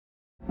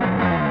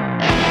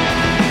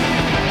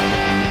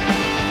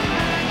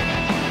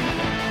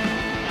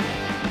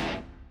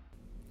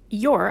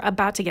you're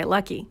about to get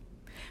lucky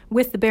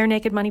with the Bare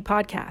Naked Money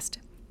Podcast,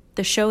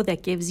 the show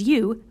that gives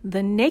you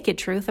the naked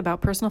truth about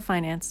personal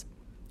finance,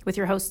 with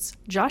your hosts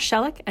Josh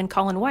Shellick and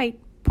Colin White,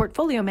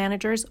 portfolio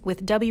managers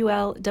with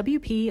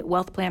WLWP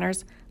Wealth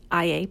Planners,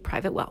 IA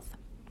Private Wealth.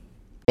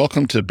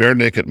 Welcome to Bare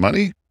Naked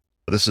Money.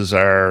 This is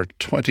our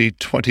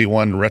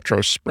 2021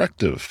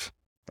 retrospective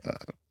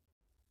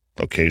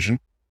occasion.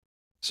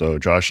 So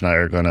Josh and I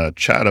are going to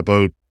chat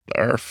about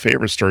our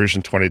favorite stories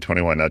in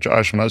 2021. Now,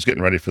 Josh, when I was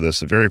getting ready for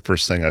this, the very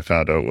first thing I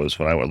found out was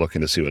when I went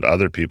looking to see what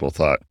other people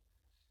thought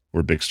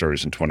were big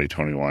stories in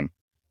 2021,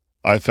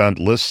 I found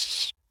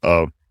lists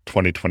of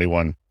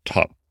 2021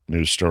 top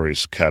news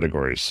stories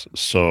categories.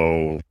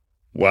 So,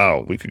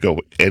 wow, we could go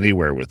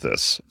anywhere with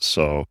this.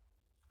 So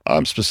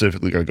I'm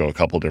specifically going to go a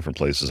couple different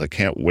places. I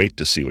can't wait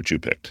to see what you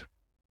picked.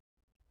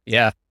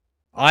 Yeah.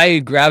 I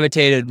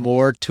gravitated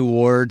more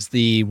towards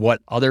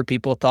what other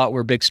people thought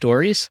were big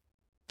stories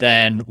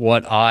than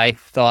what I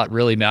thought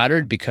really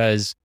mattered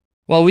because,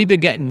 well, we've been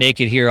getting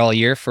naked here all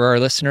year for our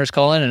listeners,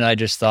 Colin, and I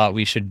just thought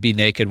we should be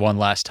naked one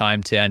last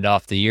time to end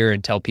off the year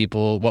and tell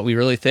people what we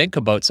really think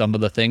about some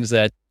of the things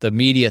that the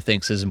media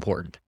thinks is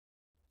important.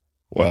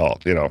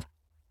 Well,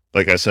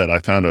 like I said, I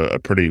found a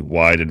pretty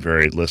wide and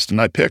varied list, and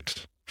I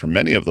picked from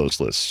many of those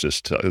lists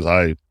just as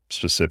I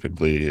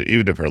specifically,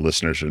 even if our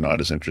listeners are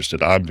not as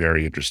interested, I'm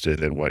very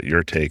interested in what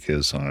your take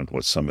is on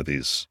what some of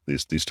these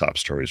top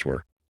stories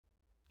were.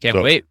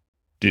 Can't wait.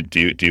 Do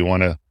you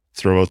want to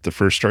throw out the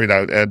first story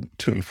now? And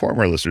to inform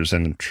our listeners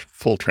in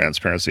full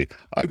transparency,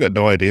 I've got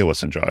no idea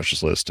what's in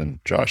Josh's list, and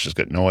Josh has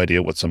got no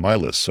idea what's on my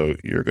list. So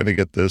you're going to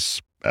get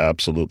this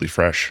absolutely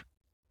fresh.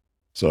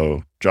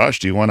 So, Josh,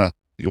 do you want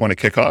to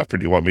kick off, or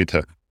do you want me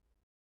to?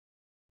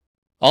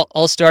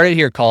 I'll start it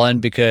here, Colin,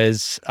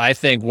 because I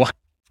think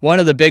one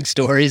of the big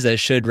stories that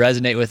should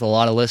resonate with a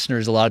lot of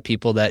listeners, a lot of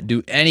people that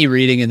do any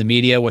reading in the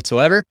media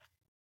whatsoever,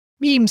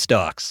 meme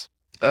stocks.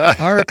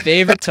 Our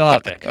favorite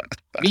topic,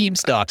 meme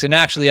stocks. And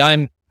actually,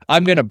 I'm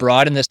going to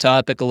broaden this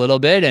topic a little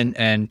bit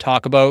and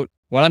talk about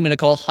what I'm going to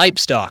call hype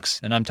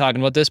stocks. And I'm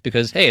talking about this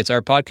because, hey, it's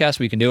our podcast.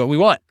 We can do what we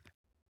want.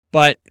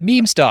 But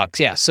meme stocks,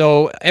 yeah.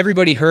 So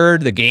everybody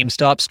heard the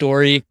GameStop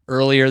story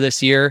earlier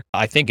this year.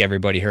 I think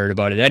everybody heard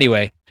about it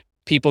anyway.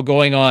 People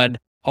going on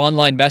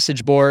online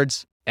message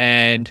boards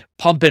and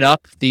pumping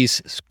up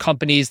these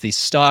companies, these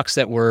stocks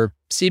that were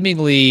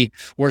seemingly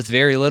worth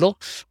very little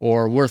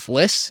or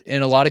worthless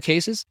in a lot of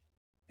cases.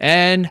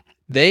 And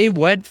they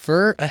went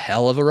for a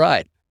hell of a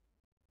ride.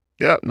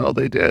 Yeah, no,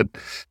 they did.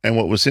 And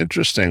what was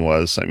interesting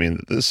was,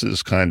 this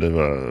is kind of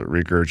a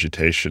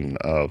regurgitation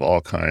of all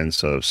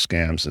kinds of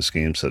scams and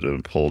schemes that have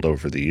been pulled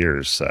over the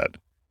years that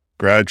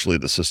gradually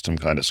the system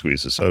kind of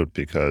squeezes out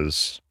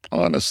because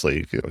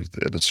honestly,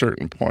 at a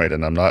certain point,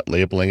 and I'm not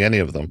labeling any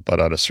of them, but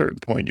at a certain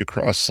point you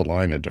cross the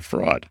line into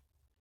fraud.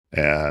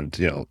 And,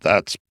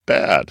 that's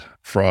bad,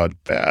 fraud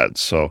bad.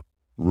 So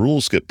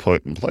rules get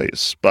put in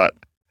place. But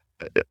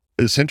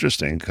it's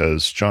interesting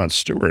because Jon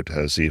Stewart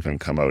has even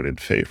come out in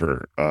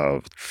favor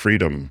of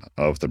freedom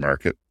of the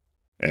market.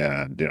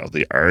 And,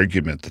 the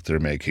argument that they're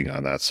making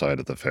on that side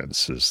of the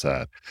fence is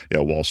that,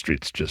 Wall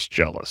Street's just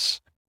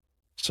jealous.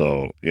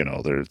 So,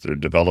 they're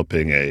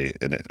developing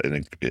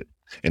an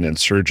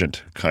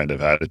insurgent kind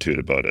of attitude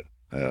about it,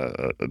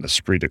 an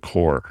esprit de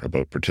corps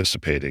about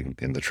participating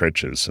in the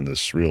trenches in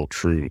this real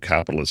true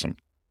capitalism.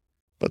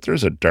 But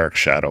there's a dark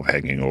shadow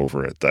hanging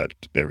over it that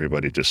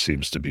everybody just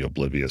seems to be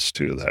oblivious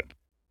to that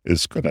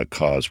is going to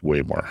cause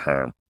way more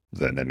harm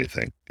than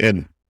anything,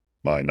 in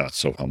my not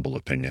so humble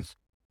opinion.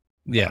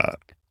 Yeah.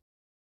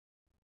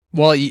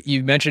 Well,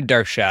 you mentioned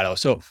dark shadow.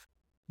 So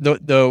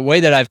the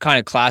way that I've kind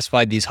of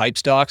classified these hype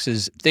stocks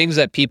is things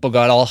that people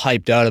got all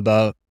hyped out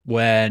about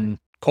when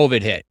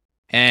COVID hit.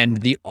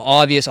 And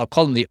I'll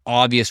call them the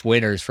obvious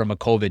winners from a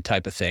COVID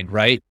type of thing,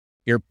 right?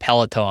 Your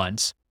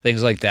Pelotons,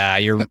 things like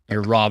that, your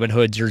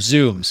Robinhoods, your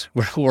Zooms.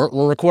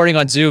 We're recording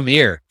on Zoom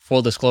here,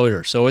 full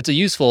disclosure. So it's a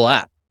useful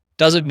app.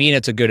 Doesn't mean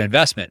it's a good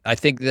investment. I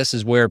think this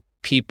is where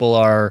people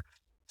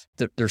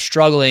they're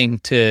struggling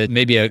to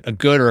maybe a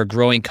good or a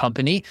growing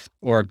company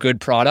or a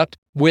good product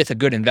with a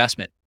good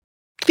investment.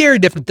 Very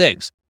different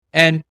things.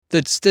 And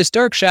this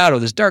dark shadow,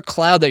 this dark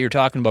cloud that you're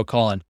talking about,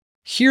 Colin,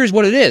 here's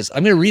what it is.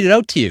 I'm going to read it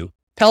out to you.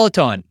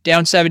 Peloton,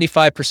 down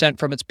 75%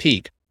 from its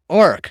peak.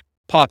 ARK,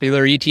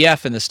 popular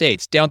ETF in the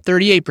States, down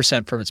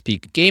 38% from its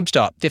peak.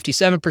 GameStop,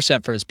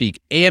 57% from its peak.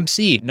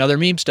 AMC, another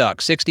meme stock,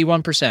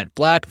 61%.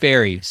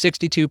 BlackBerry,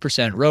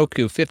 62%.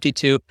 Roku,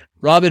 52%.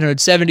 Robinhood,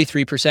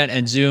 73%.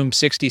 And Zoom,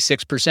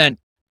 66%.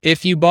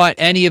 If you bought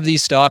any of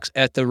these stocks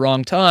at the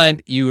wrong time,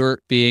 you are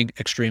being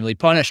extremely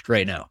punished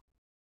right now.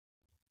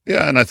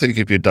 Yeah, and I think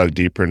if you dug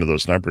deeper into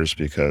those numbers,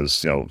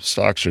 because,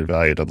 stocks are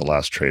valued on the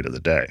last trade of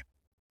the day.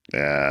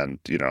 And,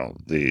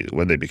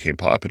 when they became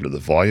popular, the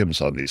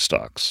volumes on these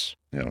stocks,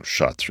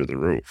 shot through the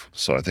roof.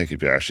 So I think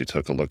if you actually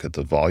took a look at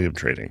the volume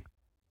trading,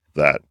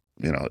 that,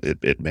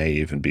 it may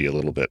even be a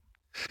little bit,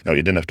 you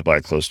didn't have to buy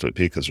it close to a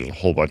peak because there's a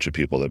whole bunch of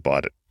people that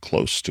bought it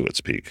close to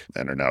its peak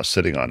and are now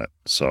sitting on it.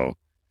 So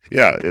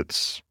yeah,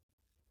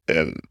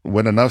 and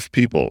when enough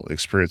people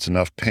experience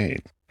enough pain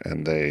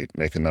and they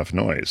make enough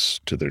noise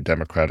to their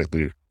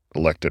democratically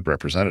elected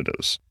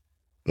representatives,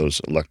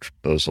 those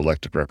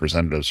elected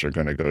representatives are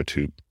going to go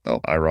to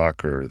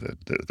IIROC or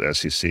the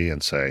SEC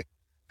and say,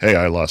 hey,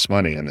 I lost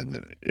money. And in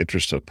the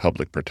interest of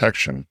public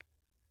protection,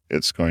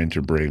 it's going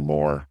to bring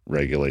more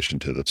regulation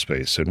to the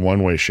space in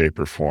one way, shape,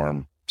 or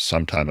form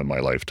sometime in my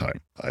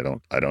lifetime. I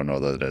don't know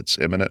that it's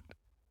imminent,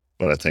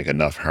 but I think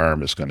enough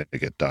harm is going to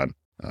get done,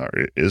 or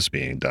is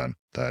being done,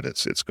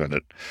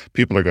 that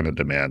people are going to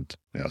demand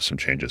some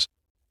changes.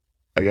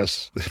 I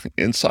guess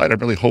inside, I'm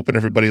really hoping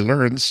everybody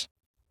learns.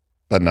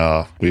 But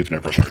no, we've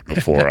never learned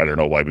before. I don't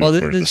know why we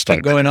learned this time.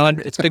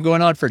 It's been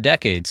going on for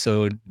decades.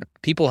 So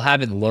people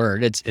haven't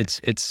learned.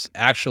 It's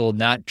actual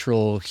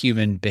natural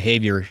human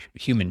behavior,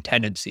 human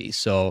tendency.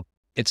 So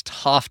it's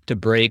tough to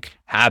break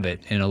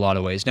habit in a lot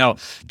of ways. Now,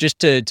 just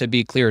to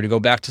be clear, to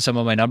go back to some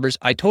of my numbers,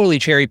 I totally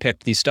cherry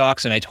picked these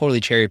stocks and I totally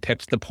cherry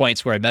picked the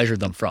points where I measured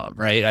them from,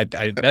 right?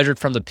 I measured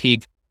from the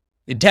peak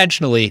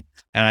intentionally,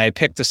 and I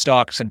picked the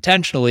stocks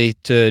intentionally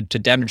to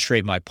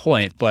demonstrate my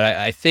point. But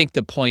I think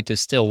the point is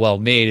still well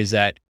made, is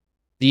that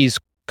these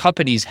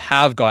companies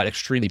have got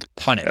extremely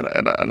punished.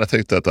 And I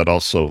think that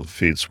also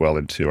feeds well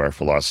into our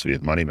philosophy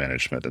of money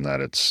management, in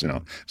that it's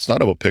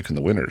not about picking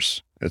the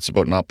winners. It's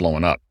about not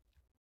blowing up.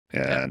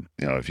 And,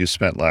 if you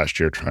spent last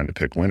year trying to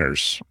pick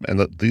winners, and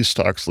these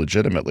stocks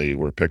legitimately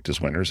were picked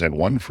as winners and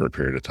won for a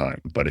period of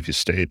time, but if you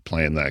stayed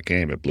playing that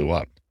game, it blew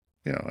up.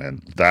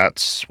 And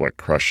that's what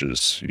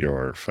crushes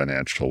your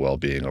financial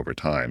well-being over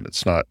time.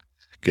 It's not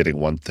getting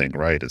one thing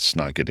right. It's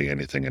not getting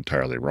anything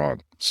entirely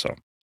wrong. So,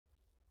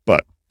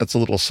 but that's a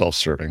little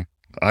self-serving.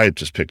 I had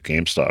just picked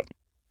GameStop.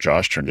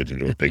 Josh turned it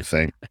into a big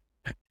thing.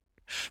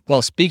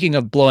 Well, speaking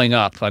of blowing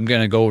up, I'm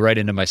going to go right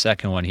into my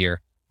second one here.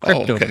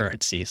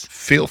 Cryptocurrencies. Okay.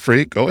 Feel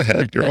free. Go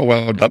ahead. You're all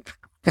wound up.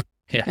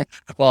 Yeah.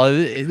 Well,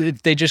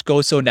 they just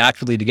go so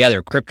naturally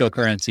together,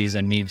 cryptocurrencies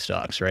and meme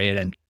stocks, right?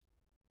 And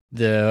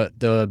the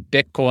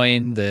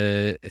Bitcoin,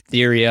 the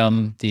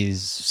Ethereum,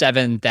 these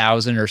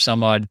 7,000 or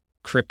some odd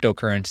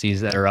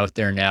cryptocurrencies that are out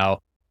there now,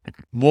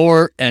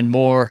 more and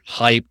more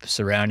hype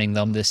surrounding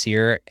them this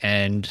year.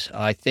 And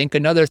I think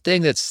another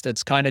thing that's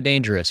kind of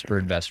dangerous for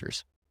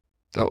investors.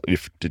 Oh,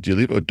 did you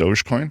leave out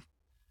Dogecoin?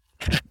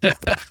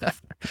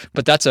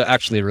 But that's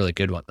actually a really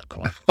good one.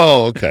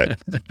 Oh, okay.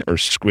 Or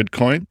Squid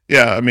Coin.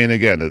 Yeah. I mean,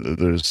 again,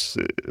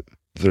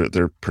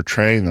 they're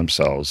portraying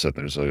themselves, and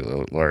there's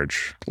a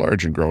large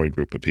and growing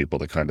group of people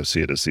that kind of see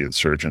it as the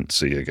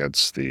insurgency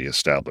against the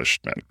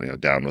establishment,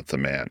 down with the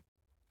man.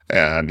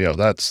 And,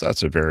 that's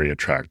a very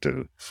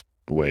attractive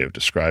way of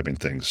describing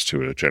things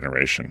to a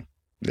generation.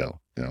 They'll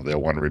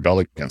want to rebel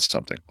against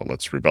something. Well,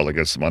 let's rebel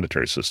against the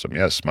monetary system.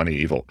 Yes, money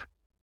evil.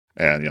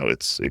 And,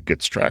 it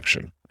gets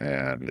traction,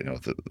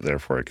 and,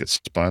 therefore it gets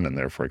spun, and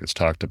therefore it gets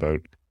talked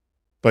about.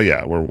 But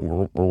yeah,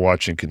 we're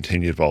watching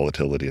continued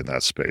volatility in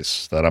that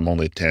space that I'm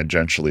only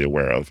tangentially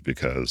aware of,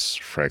 because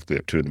frankly,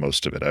 I've tuned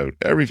most of it out.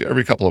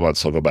 Every couple of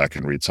months, I'll go back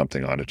and read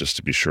something on it just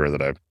to be sure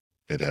that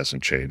it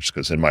hasn't changed,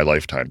 because in my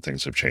lifetime,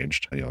 things have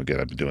changed. Again,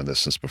 I've been doing this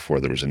since before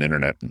there was an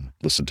internet, and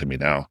listen to me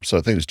now. So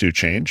things do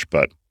change,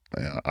 but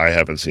I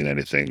haven't seen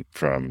anything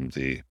from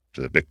the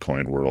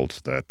Bitcoin world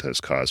that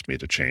has caused me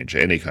to change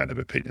any kind of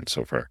opinion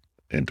so far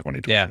in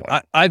 2021.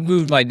 Yeah, I've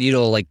moved my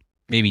needle like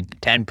maybe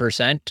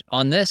 10%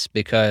 on this,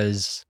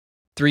 because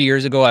 3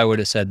 years ago, I would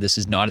have said this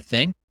is not a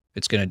thing.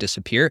 It's going to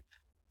disappear.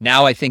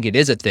 Now I think it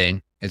is a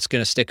thing. It's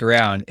going to stick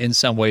around in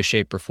some way,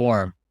 shape, or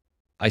form.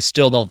 I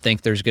still don't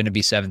think there's going to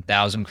be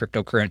 7,000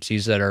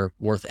 cryptocurrencies that are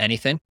worth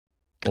anything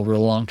over the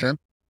long term.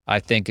 I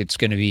think it's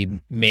going to be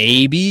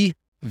maybe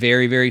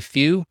very, very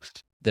few.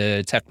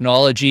 The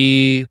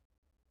technology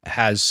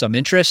has some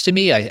interest to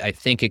me. I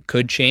think it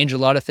could change a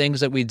lot of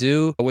things that we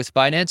do with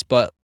finance,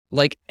 but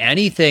like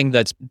anything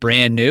that's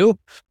brand new,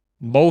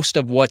 most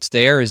of what's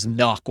there is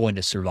not going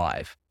to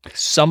survive.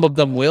 Some of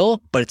them will,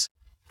 but it's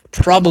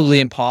probably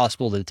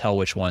impossible to tell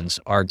which ones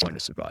are going to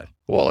survive.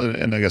 Well,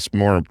 and I guess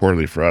more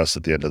importantly for us,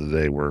 at the end of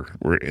the day, we're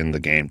in the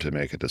game to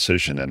make a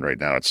decision, and right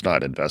now it's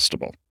not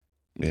investable.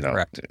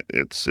 Correct.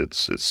 It's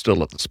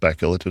still at the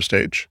speculative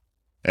stage,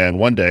 and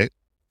one day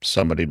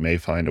somebody may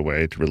find a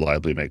way to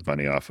reliably make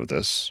money off of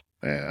this.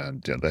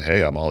 And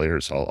hey, I'm all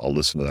ears. I'll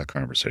listen to that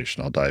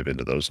conversation. I'll dive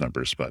into those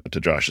numbers. But to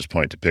Josh's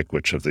point, to pick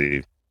which of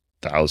the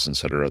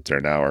thousands that are out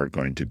there now are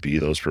going to be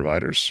those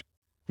providers,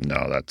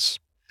 no, that's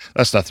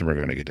nothing we're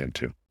going to get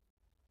into.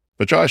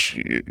 But Josh,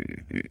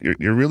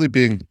 you're really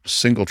being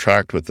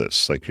single-tracked with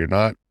this. Like, you're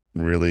not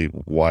really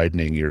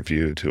widening your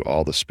view to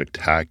all the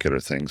spectacular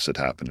things that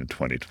happened in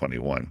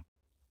 2021.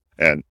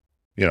 And,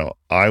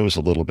 I was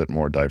a little bit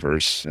more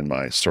diverse in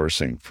my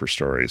sourcing for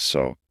stories.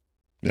 So,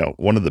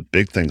 one of the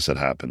big things that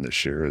happened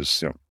this year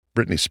is,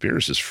 Britney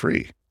Spears is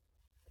free.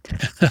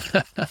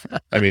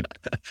 I mean,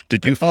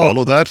 did you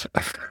follow that?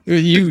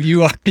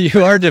 You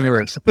are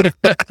diverse.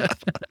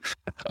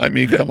 I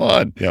mean, come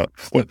on.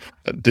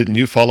 Didn't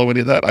you follow any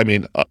of that? I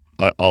mean,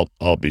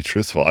 I'll be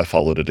truthful. I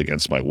followed it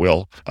against my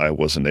will. I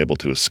wasn't able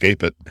to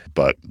escape it,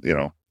 but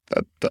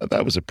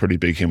that was a pretty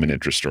big human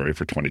interest story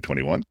for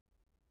 2021.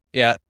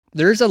 Yeah.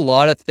 there's a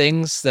lot of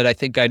things that I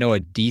think I know a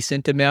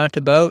decent amount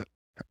about.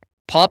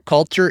 Pop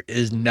culture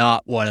is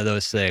not one of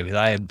those things.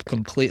 I am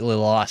completely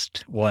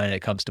lost when it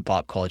comes to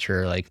pop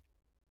culture. Like,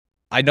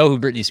 I know who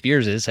Britney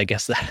Spears is. I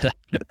guess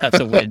that's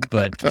a win.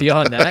 But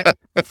beyond that,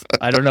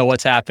 I don't know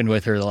what's happened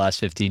with her the last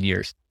 15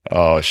 years.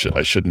 Oh, I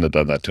shouldn't have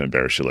done that to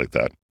embarrass you like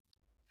that.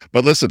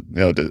 But listen,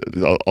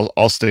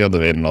 I'll stay on the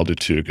vein and I'll do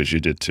two because you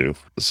did too.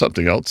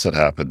 Something else that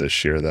happened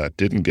this year that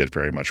didn't get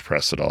very much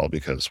press at all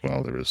because,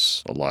 well, there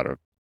was a lot of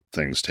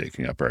things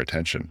taking up our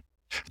attention.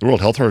 The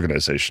World Health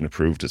Organization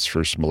approved its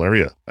first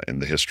malaria in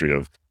the history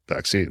of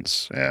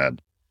vaccines.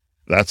 And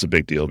that's a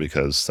big deal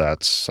because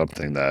that's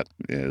something that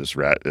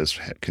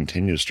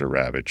continues to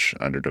ravage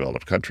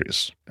underdeveloped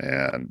countries.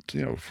 And,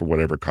 for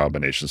whatever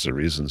combinations of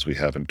reasons, we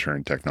haven't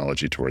turned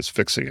technology towards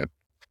fixing it.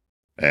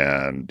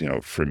 And,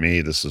 for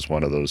me, this is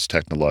one of those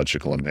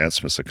technological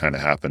advancements that kind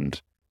of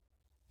happened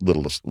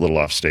little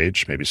off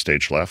stage, maybe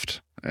stage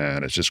left.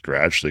 And it's just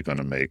gradually going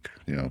to make,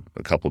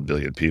 a couple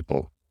billion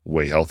people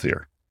way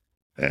healthier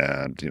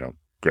and,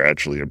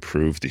 gradually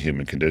improve the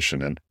human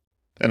condition.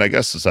 And I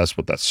guess that's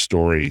what that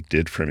story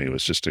did for me,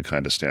 was just to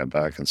kind of stand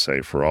back and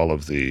say, for all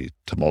of the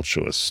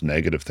tumultuous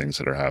negative things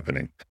that are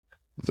happening,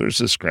 there's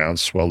this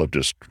groundswell of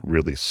just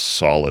really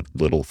solid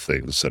little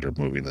things that are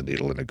moving the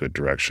needle in a good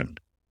direction.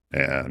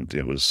 And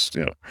it was,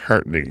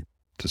 heartening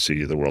to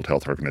see the World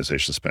Health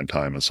Organization spend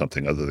time on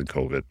something other than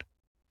COVID.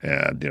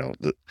 And,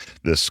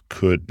 this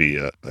could be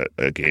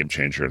a game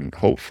changer and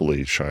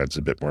hopefully shines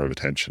a bit more of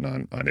attention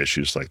on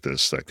issues like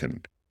this that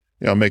can,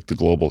 make the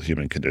global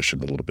human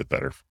condition a little bit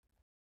better.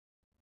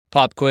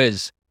 Pop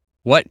quiz.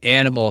 What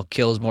animal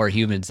kills more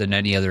humans than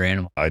any other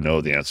animal? I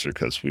know the answer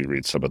because we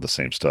read some of the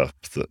same stuff.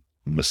 The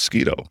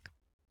mosquito.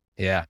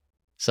 Yeah.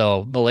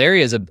 So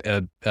malaria is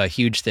a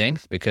huge thing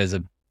because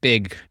a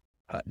big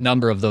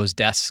number of those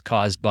deaths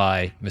caused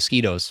by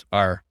mosquitoes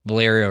are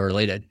malaria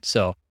related.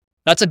 So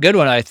that's a good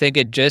one. I think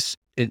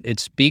it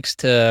speaks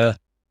to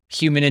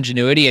human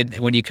ingenuity. And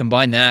when you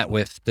combine that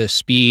with the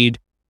speed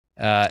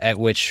at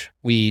which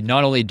we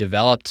not only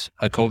developed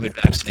a COVID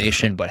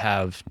vaccination, but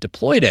have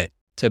deployed it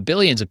to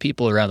billions of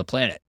people around the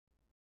planet.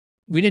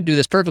 We didn't do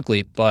this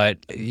perfectly, but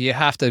you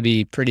have to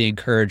be pretty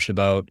encouraged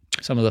about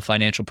some of the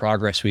financial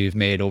progress we've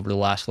made over the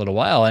last little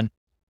while. And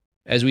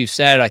as we've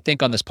said, I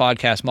think on this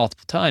podcast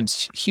multiple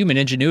times, human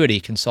ingenuity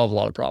can solve a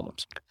lot of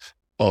problems.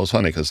 Well, it's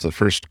funny because the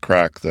first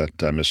crack that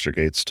Mr.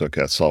 Gates took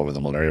at solving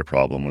the malaria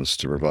problem was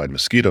to provide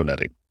mosquito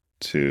netting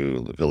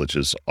to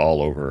villages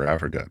all over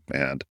Africa.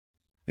 And,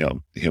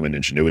 human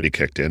ingenuity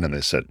kicked in and they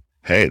said,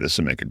 hey, this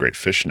would make a great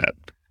fish net.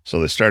 So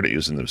they started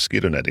using the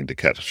mosquito netting to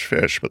catch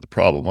fish, but the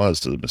problem was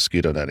that the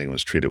mosquito netting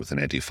was treated with an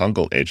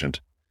antifungal agent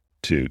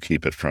to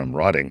keep it from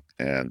rotting,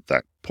 and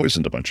that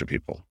poisoned a bunch of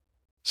people.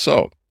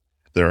 So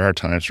there are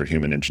times where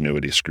human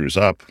ingenuity screws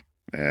up,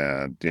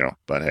 and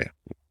but hey,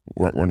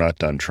 we're not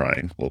done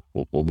trying.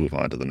 We'll move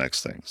on to the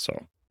next thing.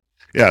 So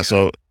yeah,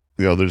 so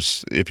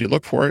there's, if you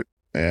look for it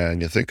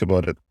and you think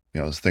about it,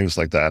 things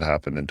like that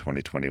happened in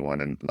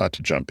 2021, and not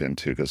to jump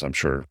into, because I'm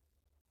sure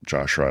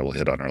Josh or I will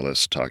hit on our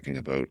list talking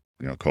about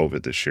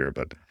COVID this year,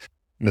 but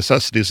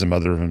necessity is the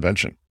mother of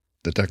invention.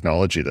 The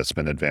technology that's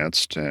been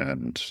advanced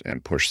and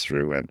pushed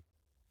through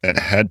and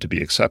had to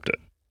be accepted.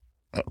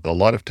 A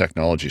lot of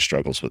technology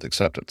struggles with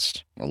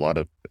acceptance. A lot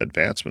of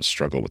advancements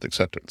struggle with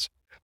acceptance.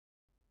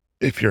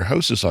 If your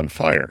house is on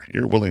fire,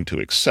 you're willing to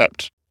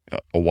accept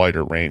a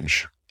wider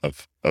range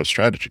of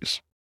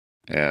strategies.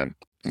 And,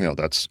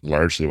 that's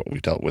largely what we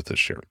dealt with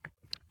this year.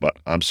 But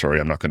I'm sorry,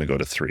 I'm not going to go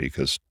to 3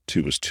 because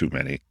 2 is too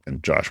many,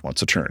 and Josh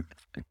wants a turn.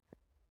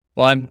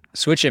 Well, I'm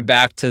switching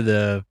back to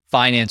the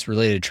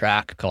finance-related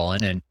track,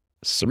 Colin, and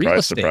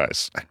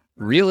surprise.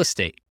 Real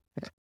estate.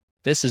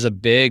 This is a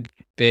big,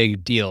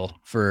 big deal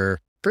for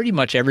pretty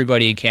much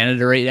everybody in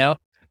Canada right now.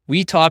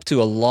 We talk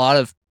to a lot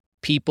of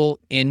people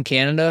in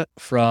Canada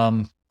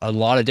from a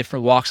lot of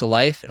different walks of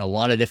life and a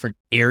lot of different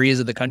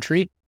areas of the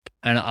country.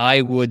 And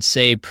I would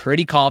say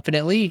pretty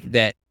confidently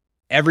that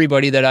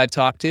everybody that I've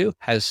talked to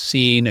has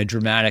seen a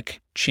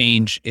dramatic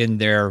change in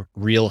their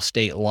real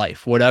estate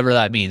life, whatever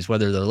that means,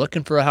 whether they're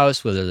looking for a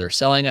house, whether they're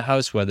selling a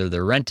house, whether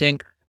they're renting.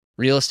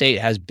 Real estate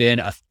has been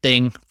a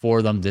thing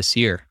for them this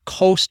year,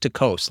 coast to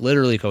coast,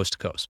 literally coast to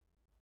coast.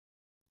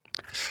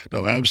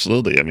 No,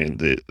 absolutely. I mean,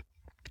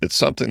 it's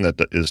something that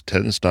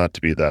tends not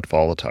to be that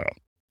volatile.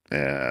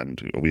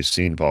 And we've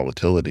seen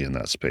volatility in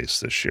that space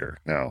this year.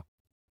 Now,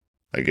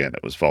 again,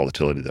 it was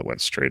volatility that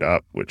went straight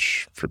up,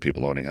 which for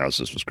people owning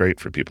houses was great.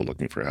 For people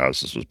looking for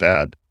houses was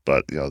bad.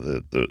 But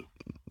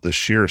the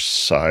sheer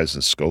size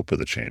and scope of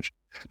the change.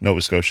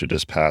 Nova Scotia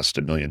just passed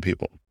 1 million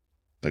people.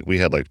 Like, we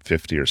had like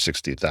 50 or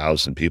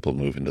 60,000 people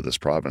move into this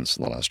province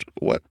in the last,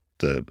 what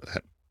the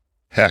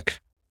heck,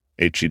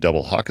 HE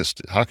double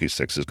hockey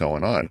sticks is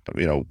going on.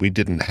 We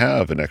didn't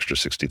have an extra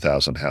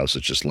 60,000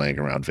 houses just laying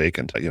around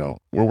vacant.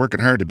 We're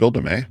working hard to build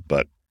them,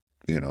 but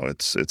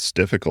it's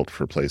difficult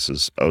for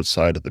places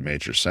outside of the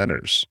major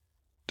centers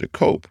to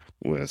cope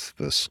with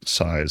this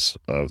size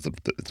of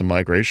the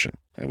migration.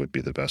 It would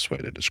be the best way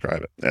to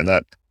describe it. And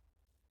that,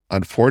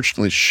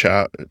 unfortunately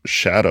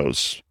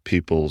shadows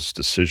people's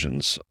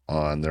decisions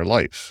on their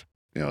life.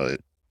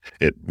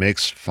 It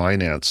makes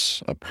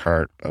finance a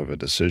part of a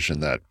decision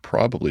that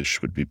probably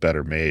should be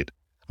better made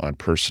on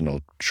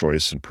personal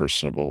choice and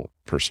personal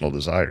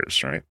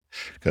desires, right?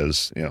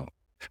 Because,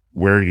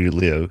 where you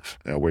live,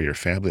 where your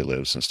family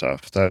lives and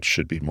stuff, that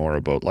should be more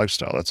about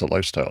lifestyle. That's a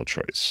lifestyle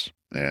choice.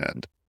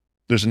 And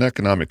there's an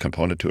economic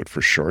component to it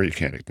for sure. You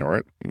can't ignore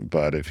it.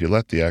 But if you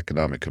let the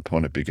economic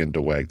component begin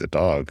to wag the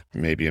dog,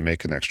 maybe you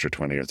make an extra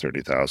 $20,000 or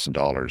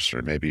 $30,000,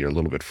 or maybe you're a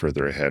little bit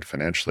further ahead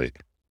financially.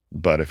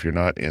 But if you're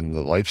not in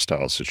the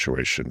lifestyle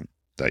situation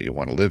that you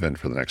want to live in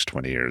for the next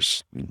 20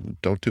 years,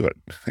 don't do it.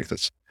 I think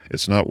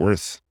it's not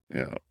worth,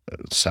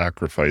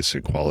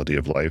 sacrificing quality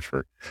of life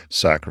or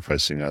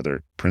sacrificing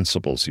other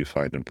principles you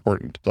find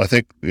important. So I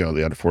think,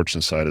 the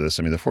unfortunate side of this,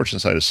 the fortunate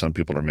side is some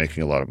people are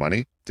making a lot of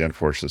money. The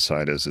unfortunate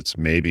side is it's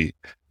maybe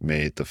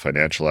made the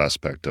financial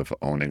aspect of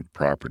owning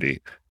property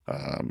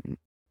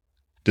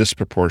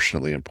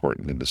disproportionately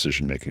important in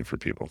decision-making for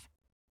people.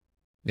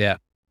 Yeah.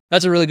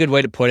 That's a really good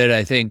way to put it.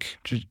 I think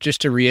just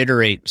to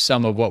reiterate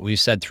some of what we've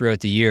said throughout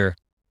the year,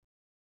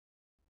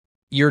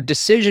 your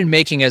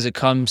decision-making as it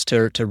comes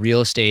to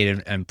real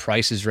estate and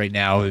prices right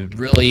now, it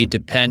really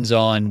depends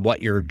on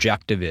what your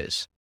objective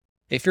is.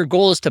 If your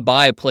goal is to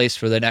buy a place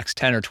for the next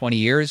 10 or 20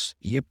 years,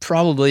 you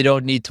probably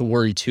don't need to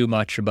worry too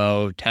much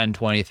about 10,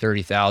 20,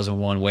 30,000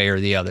 one way or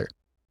the other.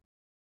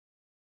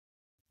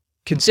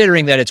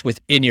 Considering that it's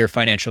within your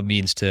financial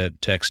means to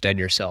extend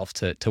yourself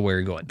to where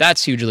you're going.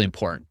 That's hugely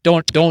important.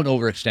 Don't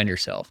overextend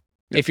yourself.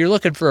 Yep. If you're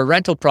looking for a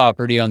rental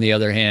property, on the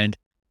other hand,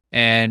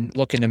 and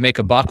looking to make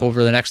a buck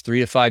over the next 3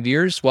 to 5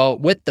 years, well,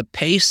 with the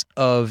pace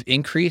of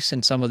increase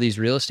in some of these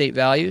real estate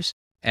values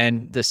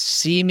and the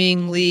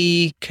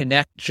seemingly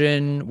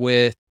connection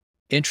with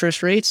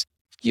interest rates,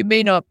 you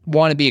may not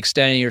want to be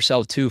extending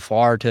yourself too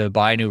far to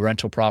buy a new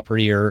rental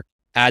property or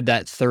add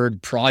that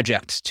third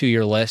project to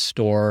your list,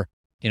 or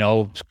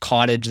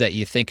cottage that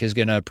you think is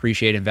going to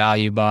appreciate in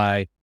value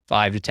by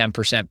 5 to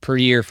 10% per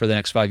year for the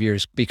next 5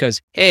 years.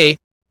 Because, hey,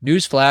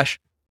 newsflash,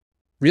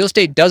 real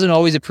estate doesn't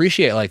always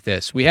appreciate like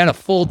this. We had a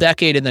full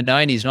decade in the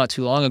 90s not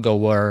too long ago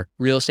where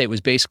real estate was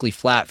basically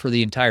flat for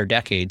the entire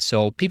decade.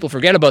 So people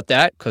forget about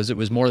that because it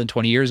was more than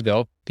 20 years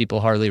ago.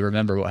 People hardly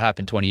remember what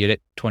happened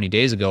 20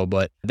 days ago,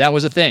 but that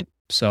was a thing.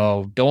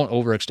 So don't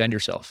overextend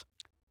yourself.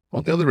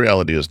 Well, the other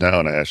reality is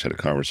now, and I actually had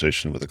a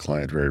conversation with a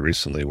client very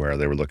recently where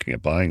they were looking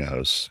at buying a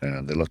house,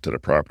 and they looked at a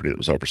property that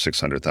was over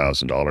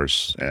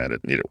 $600,000 and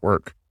it needed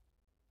work.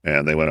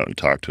 And they went out and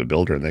talked to a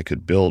builder, and they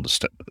could build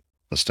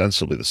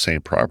ostensibly the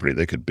same property.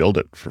 They could build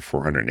it for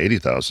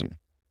 $480,000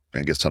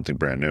 and get something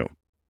brand new.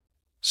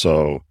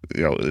 So,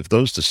 if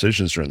those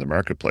decisions are in the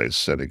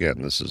marketplace, and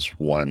again, this is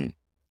one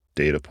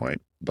data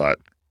point, but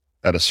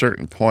at a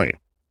certain point,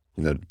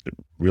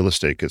 real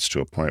estate gets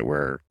to a point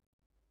where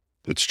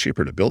it's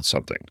cheaper to build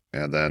something.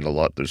 And then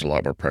there's a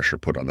lot more pressure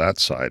put on that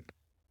side.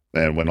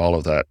 And when all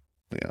of that,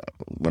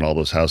 when all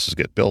those houses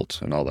get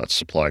built and all that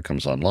supply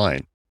comes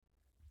online,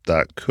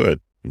 that could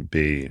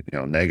be,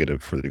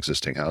 negative for the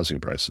existing housing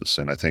prices.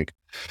 And I think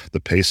the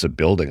pace of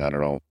building, I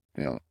don't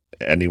know,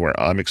 anywhere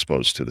I'm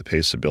exposed to, the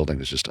pace of building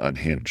is just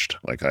unhinged.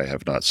 Like, I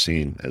have not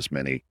seen as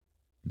many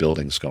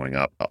buildings going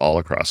up all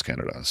across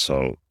Canada.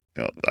 So,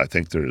 I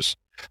think the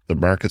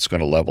market's going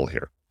to level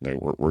here.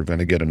 We're going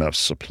to get enough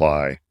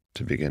supply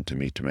to begin to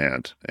meet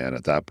demand. And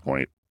at that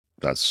point,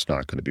 that's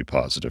not going to be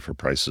positive for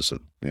prices,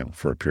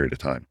 for a period of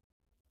time.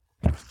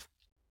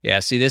 Yeah.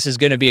 See, this is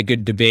going to be a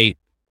good debate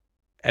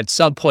at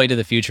some point in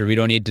the future. We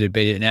don't need to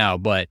debate it now,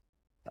 but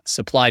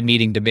supply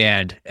meeting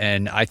demand.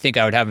 And I think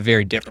I would have a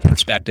very different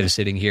perspective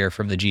sitting here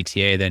from the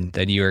GTA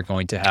than you are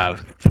going to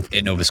have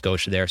in Nova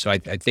Scotia there. So I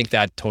think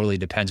that totally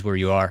depends where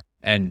you are.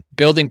 And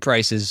building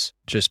prices,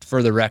 just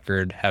for the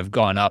record, have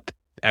gone up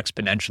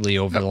exponentially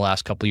over the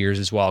last couple of years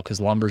as well,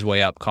 because lumber's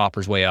way up,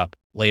 copper's way up,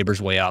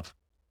 labor's way up,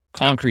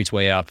 concrete's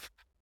way up.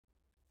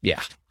 Yeah.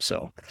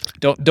 So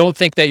don't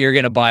think that you're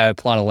going to buy a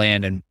plot of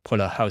land and put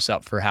a house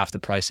up for half the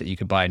price that you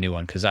could buy a new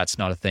one, because that's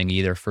not a thing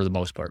either for the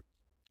most part.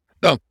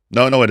 No,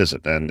 it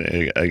isn't. And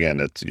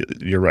again,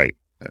 you're right.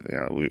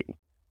 We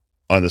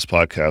on this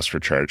podcast, we're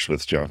charged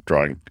with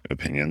drawing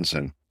opinions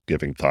and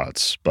giving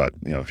thoughts. But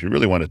if you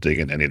really want to dig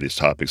into any of these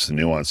topics, the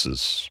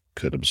nuances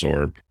could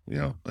absorb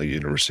a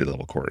university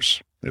level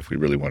course if we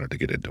really wanted to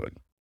get into it.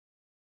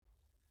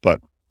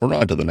 But we're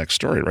on to the next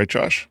story, right,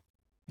 Josh?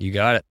 You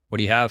got it. What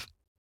do you have?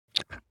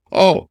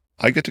 Oh,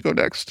 I get to go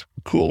next.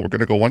 Cool. We're going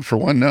to go one for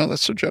one now.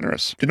 That's so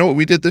generous. You know what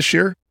we did this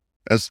year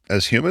as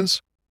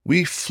humans?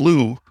 We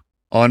flew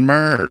on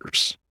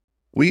Mars.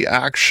 We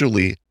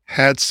actually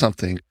had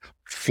something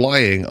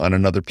flying on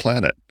another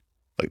planet.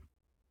 Like,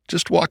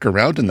 just walk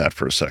around in that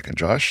for a second,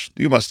 Josh.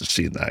 You must have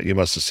seen that. You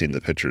must have seen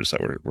the pictures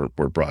that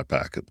were brought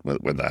back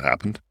when that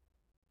happened.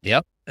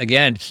 Yep.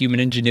 Again, human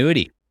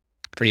ingenuity.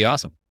 Pretty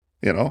awesome.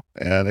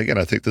 And again,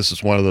 I think this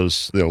is one of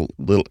those, for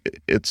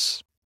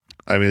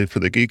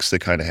the geeks, they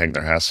kind of hang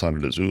their hats on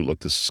it as, ooh, look,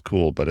 this is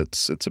cool, but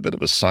it's a bit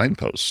of a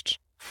signpost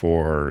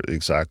for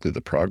exactly the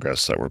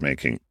progress that we're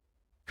making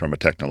from a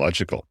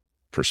technological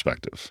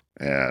perspective.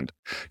 And,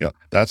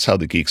 that's how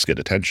the geeks get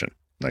attention.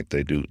 Like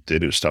they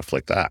do stuff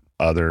like that.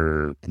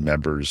 Other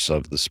members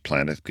of this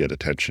planet get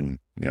attention,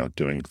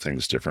 doing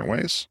things different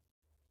ways.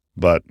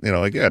 But,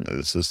 again,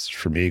 this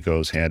for me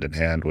goes hand in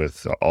hand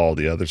with all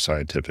the other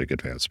scientific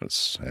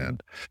advancements.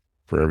 And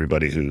for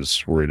everybody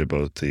who's worried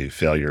about the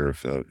failure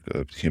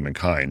of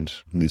humankind,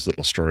 these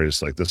little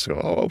stories like this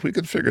go, oh, if we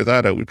can figure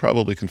that out, we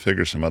probably can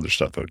figure some other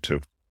stuff out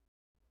too.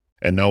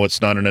 And no,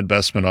 it's not an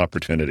investment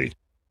opportunity.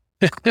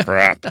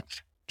 Crap.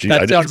 Gee,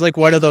 that sounds like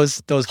one of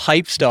those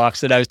hype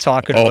stocks that I was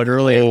talking about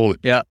earlier.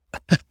 Yeah.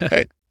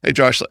 Hey,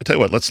 Josh, I tell you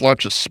what, let's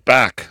launch a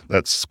SPAC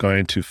that's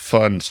going to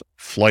fund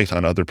flight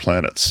on other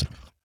planets.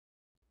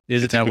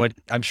 Isn't that what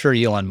I'm sure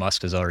Elon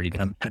Musk has already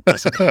done?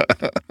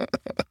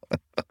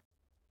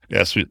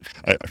 Yes,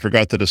 I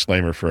forgot the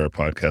disclaimer for our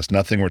podcast.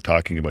 Nothing we're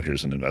talking about here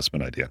is an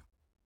investment idea.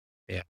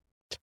 Yeah.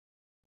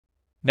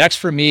 Next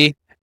for me,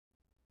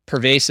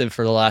 pervasive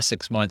for the last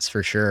 6 months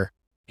for sure.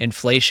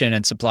 Inflation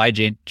and supply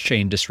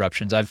chain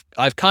disruptions.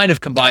 I've kind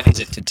of combined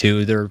it to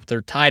two.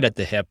 They're tied at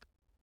the hip.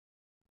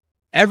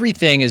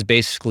 Everything is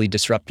basically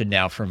disrupted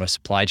now from a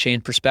supply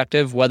chain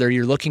perspective, whether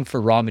you're looking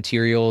for raw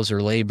materials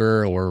or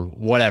labor or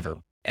whatever.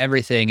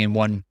 Everything in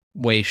one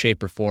way,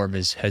 shape, or form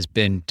has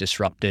been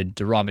disrupted.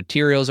 The raw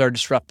materials are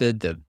disrupted.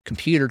 The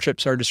computer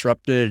chips are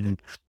disrupted.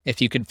 And if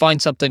you can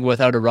find something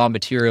without a raw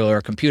material or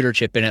a computer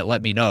chip in it,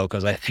 let me know,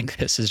 because I think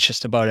this is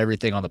just about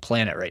everything on the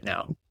planet right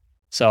now.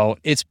 So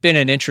it's been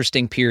an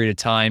interesting period of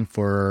time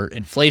for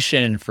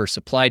inflation and for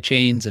supply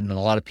chains. And a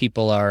lot of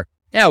people are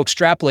now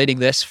extrapolating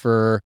this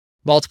for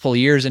multiple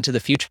years into the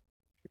future.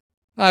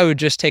 I would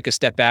just take a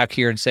step back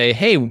here and say,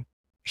 hey,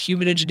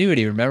 human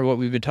ingenuity, remember what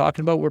we've been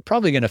talking about? We're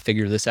probably going to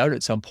figure this out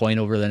at some point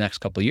over the next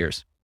couple of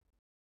years.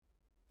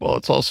 Well,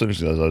 it's also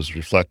interesting as I was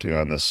reflecting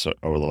on this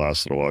over the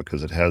last little while,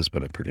 because it has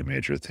been a pretty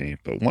major theme.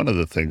 But one of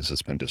the things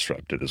that's been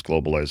disrupted is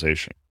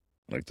globalization.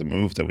 Like the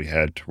move that we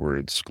had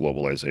towards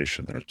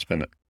globalization,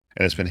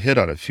 it's been hit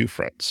on a few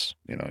fronts.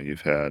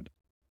 You've had,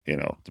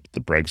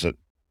 the Brexit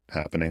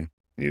happening.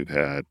 You've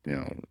had,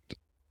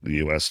 the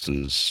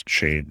U.S.'s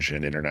change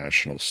in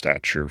international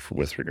stature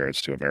with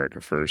regards to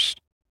America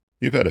First.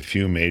 You've had a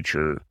few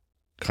major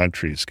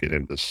countries get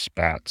into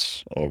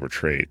spats over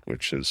trade,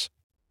 which has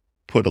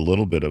put a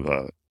little bit of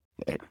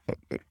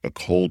a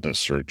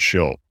coldness or a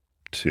chill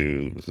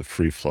to the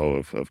free flow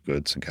of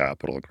goods and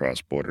capital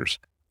across borders.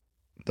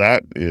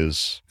 That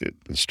is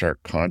in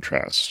stark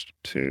contrast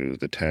to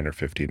the 10 or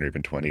 15 or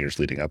even 20 years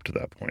leading up to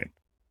that point.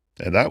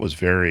 And that was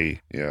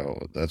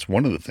that's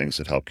one of the things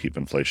that helped keep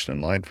inflation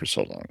in line for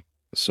so long.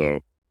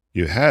 So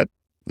you had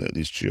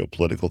these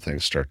geopolitical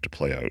things start to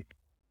play out,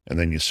 and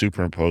then you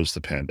superimpose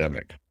the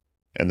pandemic.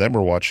 And then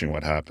we're watching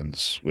what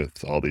happens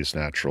with all these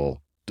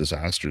natural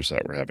disasters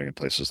that we're having in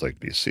places like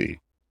BC.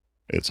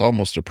 It's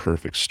almost a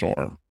perfect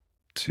storm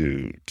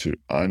to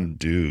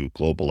undo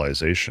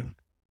globalization.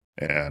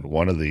 And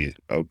one of the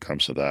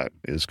outcomes of that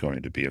is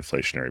going to be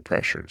inflationary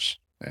pressures.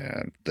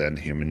 And then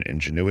human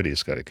ingenuity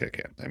has got to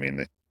kick in. I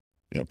mean,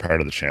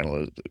 part of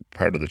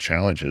the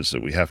challenge is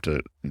that we have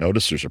to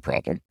notice there's a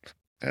problem,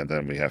 and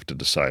then we have to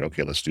decide,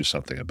 okay, let's do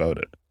something about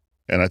it.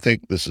 And I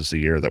think this is the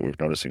year that we're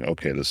noticing,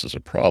 okay, this is a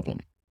problem,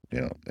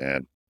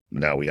 and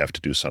now we have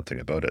to do something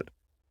about it.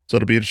 So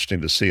it'll be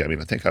interesting to see. I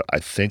mean, I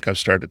think I've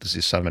started to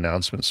see some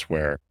announcements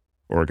where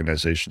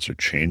organizations are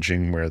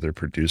changing where they're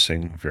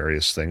producing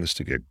various things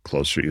to get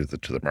closer either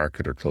to the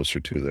market or closer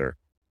to their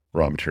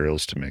raw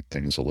materials to make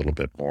things a little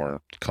bit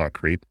more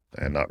concrete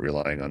and not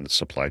relying on the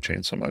supply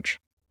chain so much.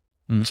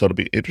 Mm-hmm. So it'll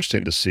be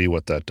interesting to see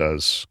what that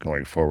does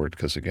going forward,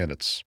 because again,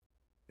 it's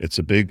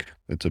a big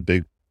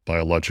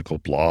biological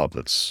blob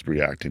that's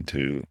reacting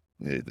to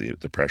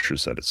the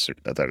pressures that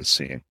it's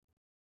seeing.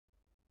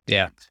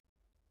 Yeah.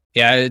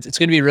 Yeah, it's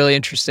going to be really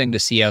interesting to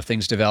see how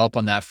things develop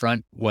on that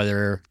front,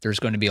 whether there's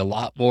going to be a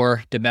lot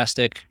more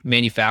domestic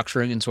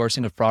manufacturing and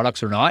sourcing of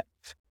products or not.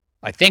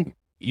 I think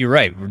you're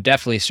right. We're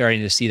definitely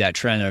starting to see that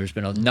trend. There's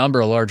been a number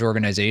of large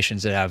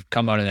organizations that have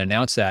come out and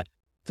announced that.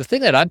 The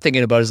thing that I'm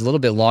thinking about is a little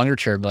bit longer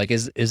term. Like,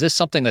 is this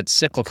something that's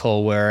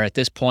cyclical, where at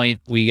this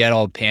point we get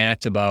all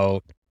panicked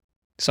about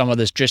some of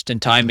this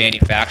just-in-time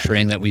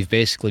manufacturing that we've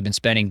basically been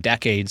spending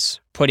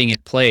decades putting in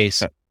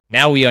place?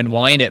 Now we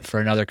unwind it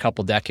for another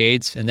couple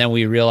decades, and then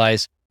we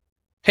realize,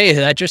 hey,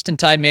 that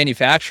just-in-time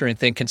manufacturing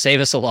thing can save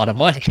us a lot of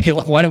money.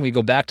 Why don't we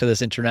go back to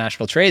this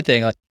international trade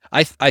thing? Like,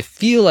 I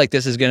feel like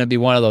this is going to be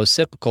one of those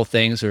cyclical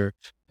things,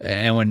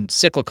 and when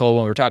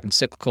we're talking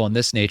cyclical in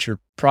this nature,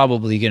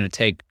 probably going to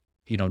take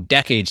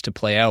decades to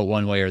play out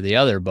one way or the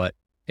other, but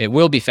it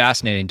will be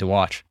fascinating to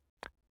watch.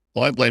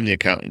 Well, I blame the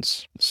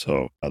accountants.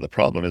 So the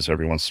problem is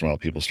every once in a while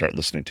people start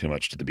listening too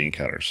much to the bean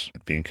counters.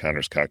 Bean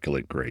counters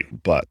calculate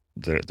great, but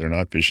they're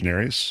not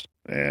visionaries,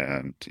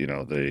 and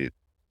they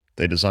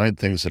design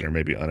things that are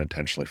maybe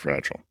unintentionally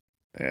fragile.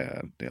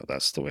 And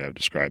that's the way I've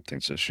described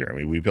things this year. I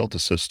mean, we built a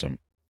system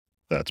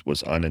that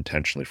was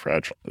unintentionally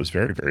fragile. It was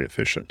very, very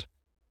efficient,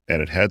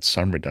 and it had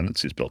some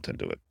redundancies built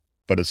into it.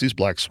 But it's these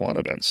black swan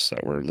events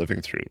that we're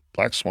living through.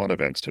 Black swan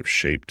events have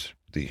shaped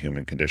the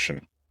human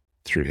condition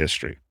through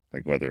history.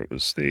 Like whether it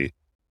was the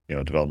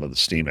development of the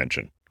steam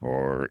engine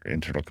or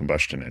internal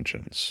combustion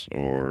engines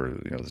or,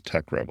 the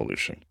tech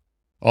revolution.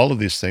 All of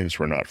these things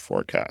were not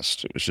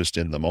forecast. It was just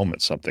in the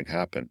moment something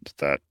happened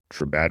that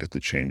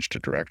dramatically changed a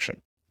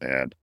direction.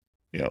 And,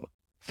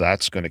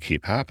 that's going to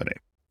keep happening.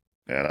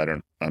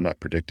 And I'm not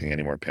predicting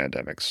any more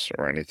pandemics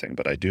or anything,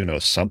 but I do know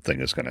something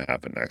is going to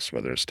happen next,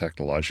 whether it's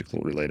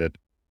technological related,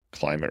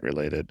 climate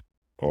related,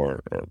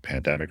 or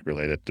pandemic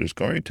related. There's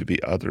going to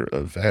be other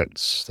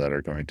events that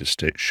are going to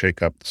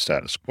shake up the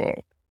status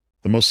quo.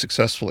 The most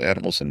successful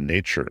animals in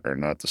nature are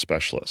not the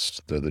specialists.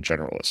 They're the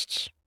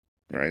generalists,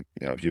 right?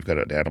 If you've got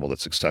an animal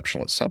that's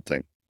exceptional at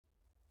something,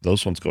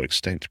 those ones go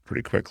extinct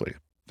pretty quickly.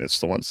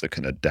 It's the ones that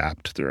can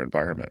adapt to their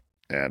environment.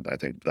 And I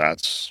think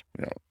that's,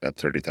 at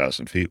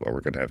 30,000 feet, what we're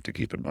going to have to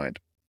keep in mind.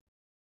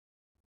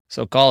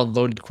 So, Colin,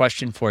 loaded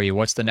question for you.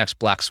 What's the next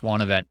Black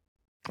Swan event?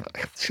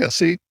 Yeah,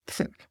 see,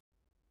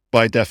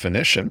 by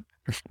definition,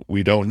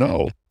 we don't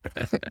know.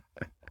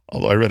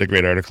 Although I read a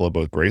great article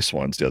about gray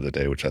swans the other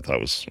day, which I thought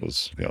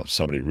was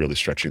somebody really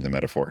stretching the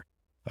metaphor.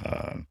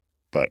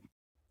 But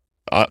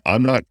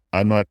I'm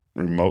not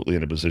remotely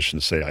in a position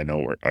to say I know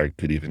where I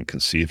could even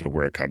conceive of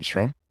where it comes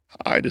from.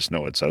 I just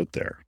know it's out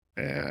there,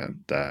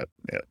 and that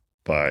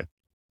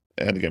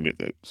and again,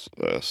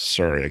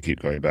 sorry, I keep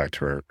going back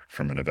to her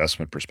from an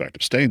investment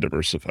perspective. Staying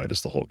diversified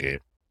is the whole game.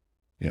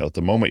 At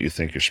the moment you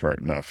think you're smart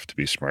enough to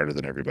be smarter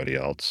than everybody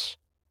else,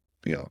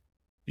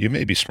 you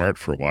may be smart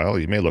for a while.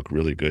 You may look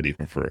really good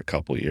even for a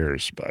couple of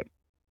years, but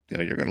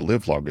you're going to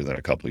live longer than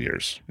a couple of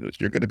years.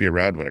 You're going to be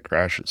around when it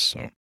crashes.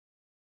 So,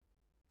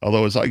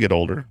 although as I get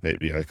older,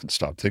 maybe I can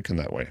stop thinking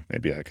that way.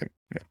 Maybe I can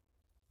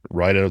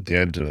ride out the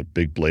end in a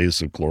big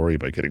blaze of glory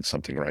by getting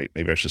something right.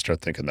 Maybe I should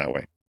start thinking that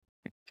way.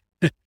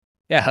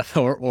 Yeah,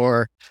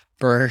 or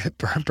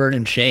burn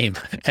in shame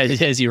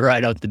as you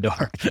ride out the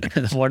door.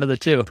 One of the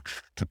two.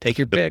 Take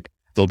your pick.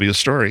 There'll be a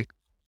story.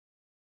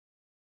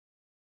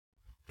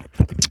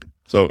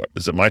 So,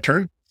 is it my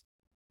turn?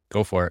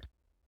 Go for it.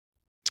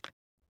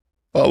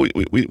 Well,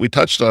 we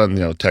touched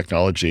on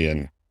technology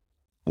and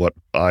what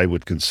I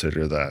would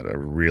consider that a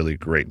really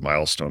great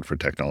milestone for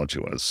technology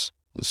was.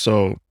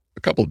 So, a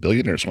couple of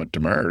billionaires went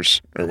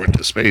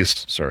to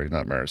space. Sorry,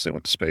 not Mars. They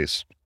went to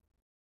space.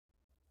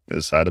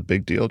 Is that a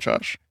big deal,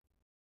 Josh?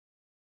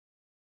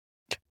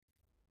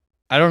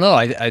 I don't know.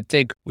 I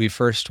think we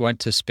first went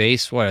to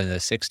space, in the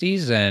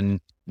 60s, and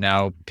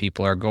now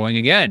people are going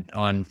again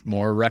on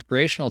more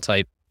recreational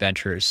type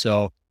ventures.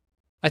 So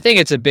I think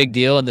it's a big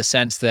deal in the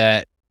sense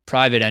that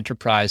private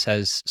enterprise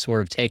has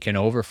sort of taken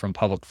over from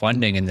public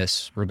funding in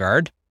this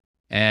regard.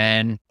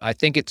 And I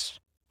think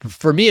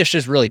for me, it's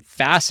just really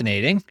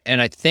fascinating.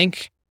 And I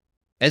think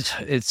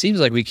it seems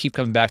like we keep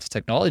coming back to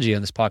technology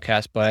on this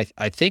podcast, but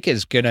I think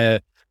it's going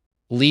to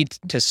lead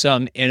to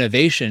some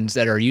innovations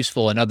that are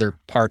useful in other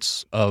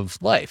parts of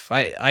life.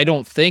 I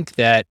don't think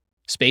that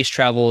space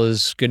travel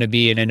is going to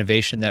be an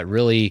innovation that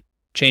really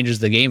changes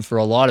the game for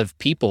a lot of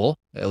people,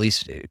 at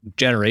least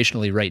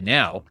generationally right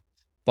now.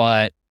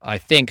 But I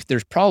think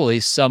there's probably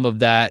some of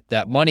that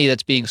money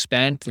that's being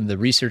spent and the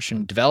research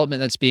and development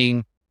that's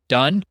being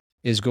done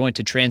is going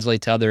to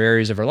translate to other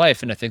areas of our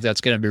life. And I think that's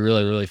going to be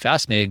really, really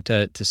fascinating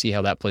to see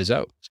how that plays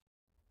out.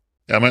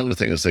 Yeah, my other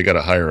thing is they got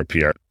to hire a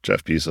PR.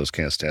 Jeff Bezos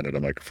can't stand at a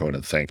microphone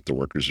and thank the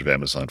workers of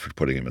Amazon for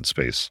putting him in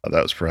space.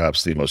 That was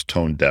perhaps the most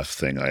tone-deaf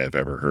thing I have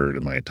ever heard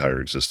in my entire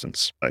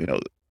existence.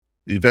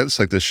 Events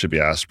like this should be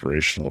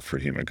aspirational for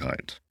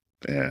humankind.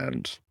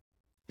 And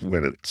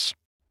when it's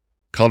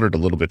colored a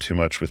little bit too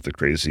much with the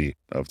crazy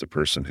of the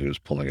person who's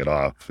pulling it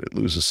off, it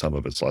loses some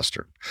of its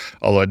luster.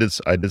 Although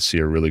I did see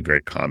a really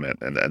great comment,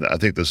 and I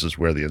think this is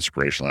where the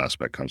inspirational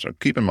aspect comes from.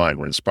 Keep in mind,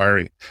 we're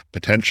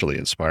potentially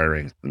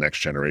inspiring the next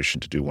generation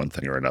to do one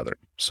thing or another.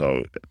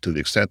 So to the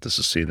extent this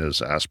is seen as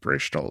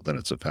aspirational, then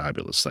it's a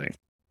fabulous thing.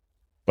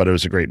 But it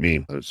was a great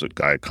meme. There's a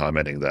guy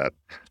commenting that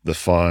the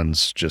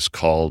Fonz just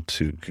called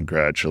to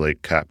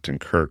congratulate Captain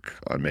Kirk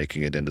on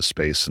making it into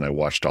space, and I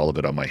watched all of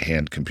it on my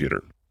hand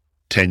computer.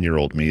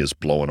 10-year-old me is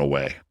blown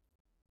away.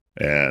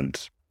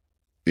 And,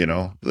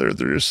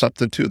 there is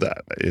something to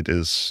that. It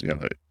is,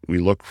 we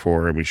look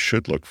for, and we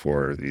should look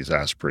for these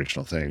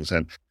aspirational things.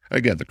 And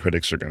again, the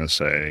critics are going to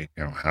say,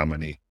 how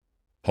many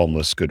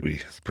homeless could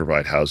we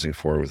provide housing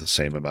for with the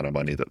same amount of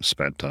money that was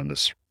spent on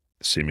this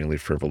seemingly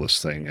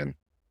frivolous thing?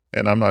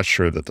 And I'm not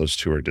sure that those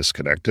two are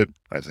disconnected.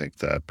 I think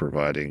that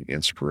providing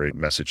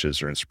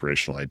messages or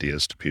inspirational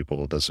ideas to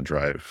people doesn't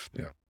drive,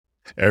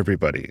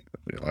 everybody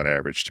on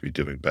average to be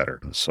doing better.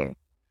 So,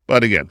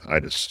 but again, I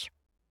just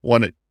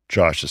wanted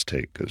Josh's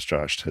take because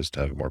Josh has to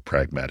have a more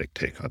pragmatic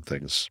take on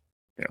things.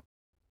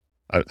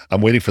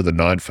 I'm waiting for the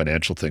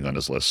non-financial thing on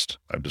his list.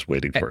 I'm just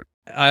waiting for it.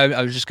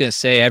 I was just going to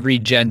say every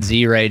Gen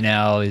Z right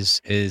now is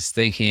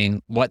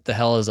thinking, what the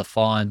hell is a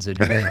Fonz? And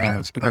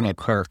Colonel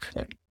Kirk.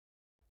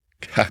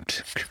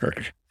 Captain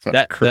Kirk.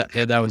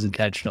 That was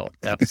intentional.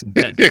 That was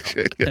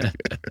intentional.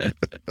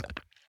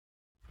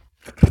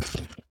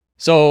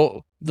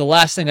 So the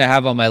last thing I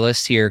have on my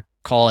list here,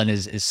 Colin,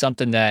 is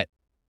something that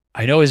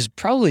I know has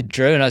probably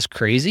driven us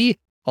crazy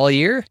all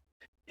year.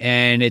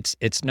 and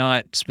it's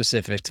not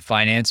specific to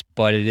finance,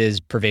 but it is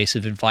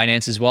pervasive in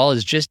finance as well,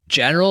 is just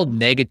general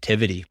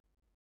negativity.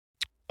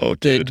 Oh,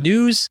 dude. The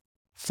news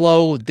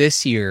flow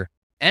this year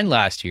and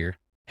last year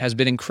has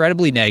been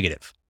incredibly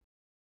negative.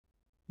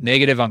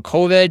 Negative on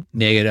COVID,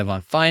 negative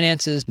on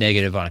finances,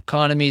 negative on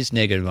economies,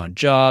 negative on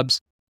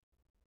jobs.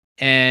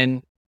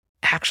 And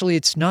actually,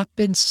 it's not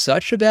been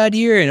such a bad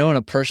year. I know on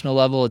a personal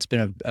level, it's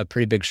been a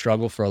pretty big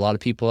struggle for a lot of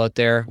people out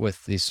there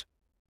with these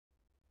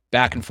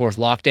back and forth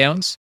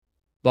lockdowns.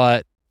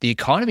 But the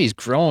economy's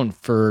grown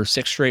for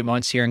 6 straight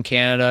months here in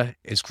Canada.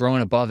 It's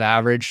growing above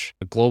average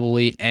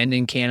globally and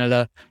in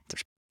Canada.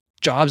 There's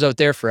jobs out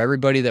there for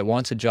everybody that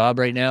wants a job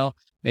right now.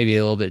 Maybe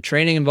a little bit of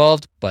training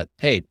involved, but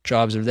hey,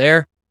 jobs are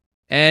there.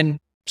 And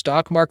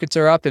stock markets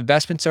are up,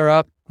 investments are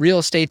up, real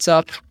estate's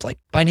up. Like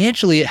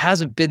financially, it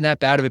hasn't been that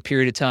bad of a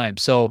period of time.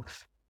 So,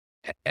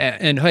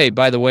 and hey,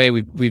 by the way,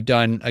 we've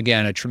done,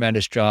 again, a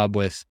tremendous job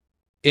with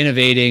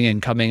innovating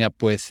and coming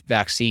up with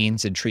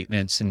vaccines and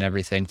treatments and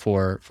everything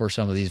for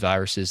some of these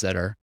viruses that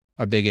are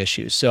big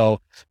issues.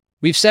 So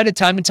we've said it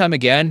time and time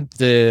again,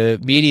 the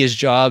media's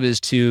job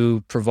is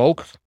to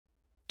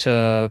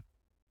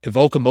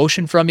evoke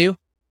emotion from you,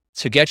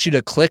 to get you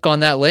to click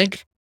on that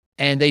link.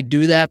 And they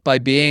do that by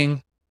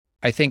being,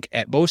 I think,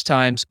 at most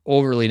times,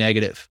 overly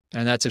negative.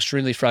 And that's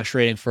extremely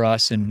frustrating for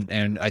us.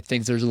 And I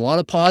think there's a lot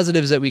of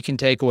positives that we can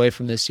take away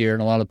from this year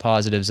and a lot of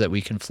positives that we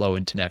can flow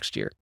into next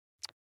year.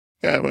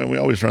 Yeah, we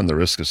always run the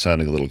risk of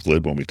sounding a little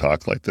glib when we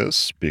talk like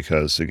this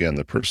because, again,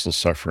 the personal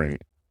suffering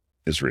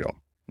is real.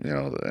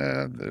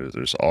 And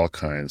there's all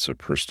kinds of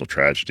personal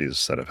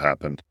tragedies that have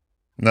happened.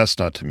 And that's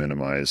not to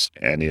minimize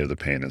any of the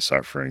pain and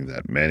suffering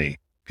that many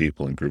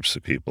people and groups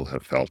of people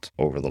have felt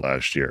over the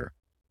last year.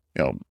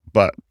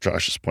 But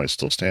Josh's point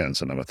still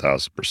stands, and I'm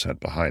 1,000%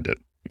 behind it.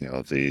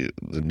 The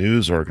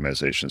news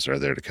organizations are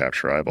there to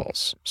capture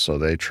eyeballs. So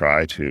they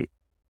try to,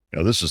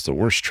 this is the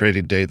worst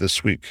trading day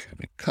this week. I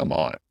mean, come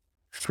on.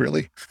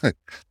 Really?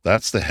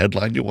 That's the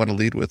headline you want to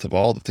lead with of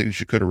all the things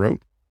you could have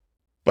wrote?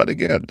 But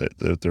again,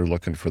 they're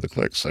looking for the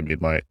clicks. I mean,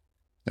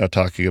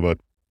 talking about,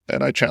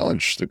 and I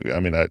challenged,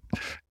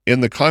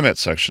 in the comment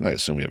section, I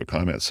assume we have a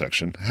comment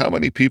section, how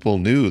many people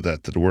knew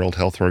that the World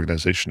Health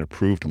Organization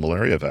approved a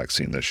malaria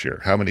vaccine this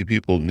year? How many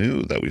people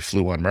knew that we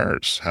flew on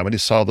Mars? How many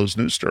saw those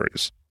news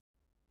stories?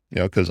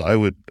 Because I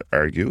would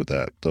argue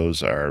that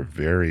those are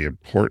very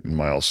important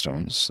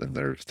milestones and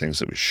they're things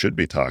that we should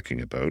be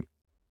talking about.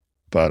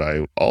 But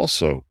I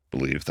also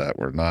believe that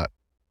we're not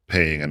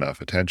paying enough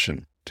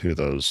attention to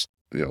those,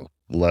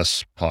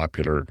 less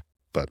popular,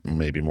 but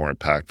maybe more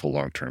impactful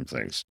long-term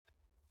things.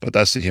 But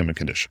that's the human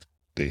condition.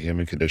 The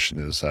human condition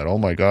is that, oh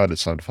my God,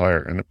 it's on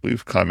fire. And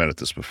we've commented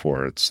this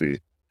before. It's the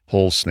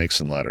whole snakes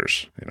and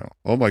ladders,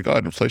 oh my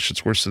God,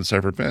 inflation's worse than it's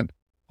ever been.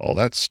 Oh,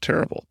 that's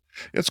terrible.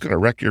 It's going to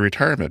wreck your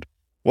retirement.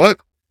 What?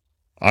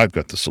 I've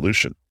got the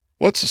solution.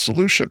 What's the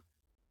solution?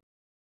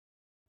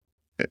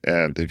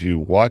 And if you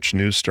watch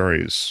news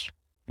stories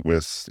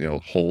with,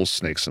 whole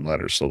snakes and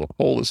ladders. So the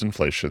whole is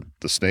inflation.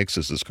 The snakes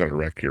is it's going to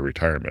wreck your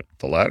retirement.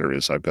 The ladder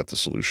is I've got the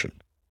solution.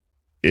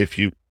 If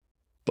you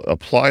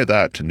apply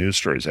that to news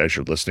stories as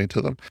you're listening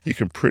to them, you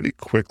can pretty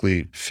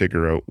quickly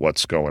figure out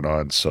what's going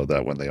on so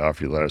that when they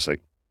offer you letters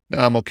like, no,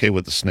 I'm okay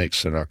with the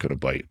snakes. They're not going to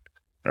bite.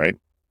 Right.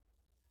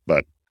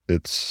 But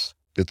it's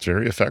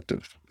very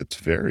effective. It's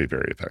very,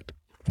 very effective.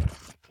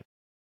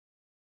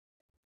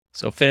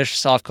 So finish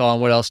us off, Colin.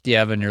 What else do you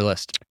have on your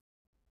list?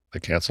 They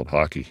canceled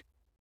hockey.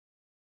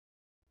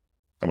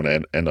 I'm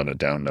going to end on a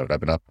down note. I've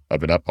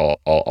been up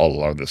all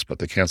along this, but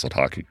they canceled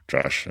hockey,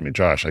 Josh.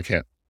 Josh, I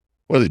can't.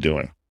 What are they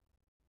doing?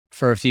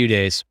 For a few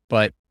days,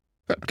 but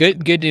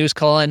good news,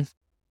 Colin.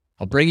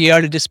 I'll bring you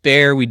out of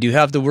despair. We do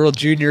have the World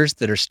Juniors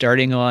that are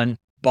starting on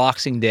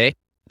Boxing Day.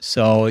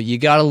 So you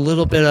got a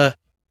little bit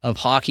of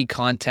hockey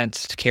content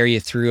to carry you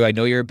through. I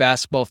know you're a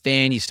basketball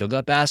fan. You still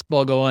got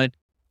basketball going.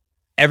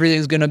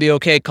 Everything's going to be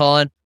okay,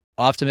 Colin.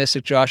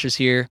 Optimistic Josh is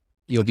here.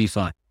 You'll be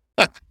fine.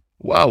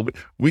 Wow,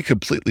 we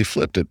completely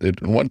flipped it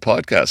in one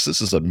podcast.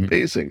 This is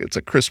amazing. It's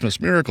a Christmas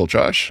miracle,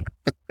 Josh.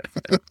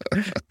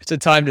 It's a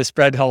time to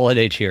spread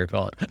holiday cheer,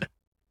 Colin.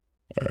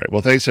 All right.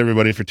 Well, thanks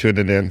everybody for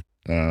tuning in.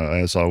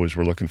 As always,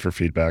 we're looking for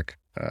feedback.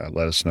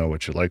 Let us know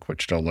what you like,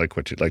 what you don't like,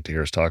 what you'd like to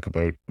hear us talk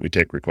about. We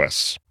take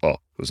requests.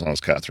 Well, as long as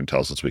Catherine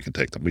tells us we can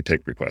take them, we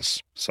take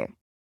requests. So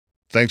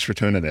thanks for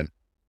tuning in.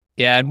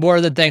 Yeah, and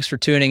more than thanks for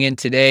tuning in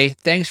today.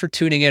 Thanks for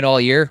tuning in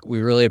all year. We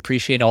really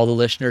appreciate all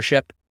the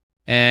listenership.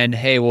 And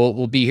hey,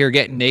 we'll be here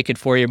getting naked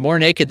for you, more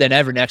naked than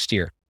ever next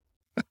year.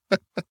 Yeah,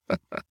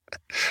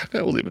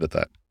 we'll leave it at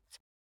that.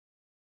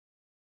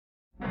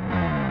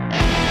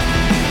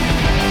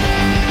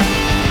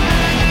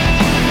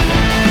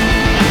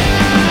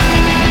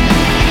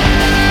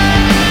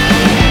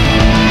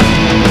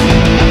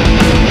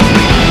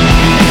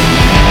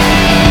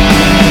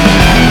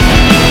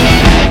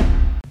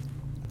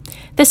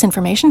 This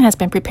information has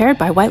been prepared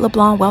by White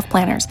LeBlanc Wealth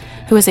Planners,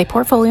 who is a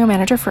portfolio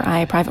manager for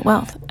IA Private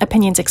Wealth.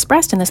 Opinions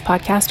expressed in this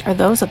podcast are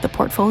those of the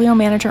portfolio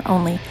manager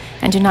only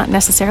and do not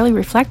necessarily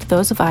reflect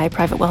those of IA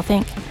Private Wealth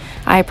Inc.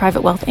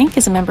 iPrivate Wealth Inc.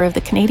 is a member of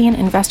the Canadian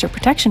Investor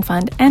Protection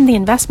Fund and the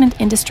Investment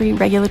Industry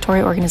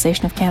Regulatory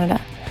Organization of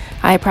Canada.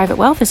 iPrivate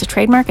Wealth is a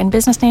trademark and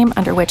business name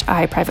under which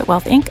iPrivate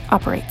Wealth Inc.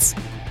 operates.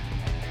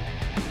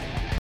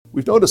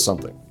 We've noticed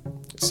something.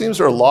 It seems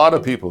there are a lot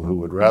of people who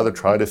would rather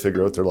try to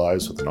figure out their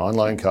lives with an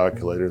online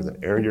calculator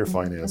than air your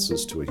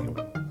finances to a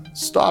human.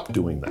 Stop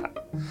doing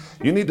that.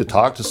 You need to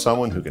talk to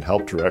someone who can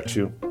help direct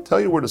you,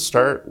 tell you where to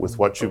start with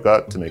what you've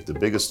got to make the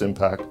biggest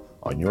impact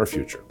on your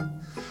future.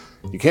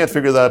 You can't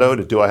figure that out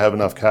at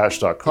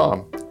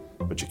doihaveenoughcash.com,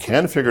 but you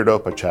can figure it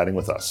out by chatting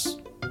with us.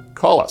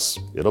 Call us.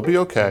 It'll be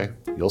okay.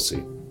 You'll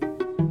see.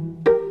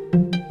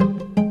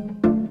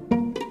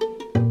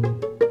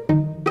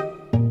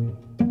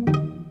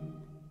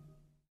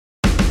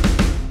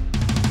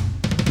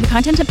 The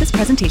content of this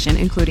presentation,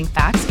 including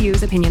facts,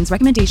 views, opinions,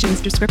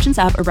 recommendations, descriptions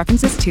of, or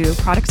references to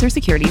products or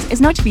securities,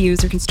 is not to be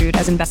used or construed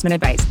as investment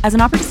advice, as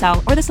an offer to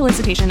sell, or the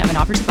solicitation of an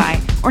offer to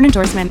buy, or an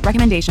endorsement,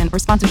 recommendation, or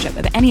sponsorship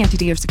of any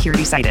entity or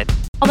security cited.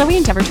 Although we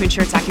endeavor to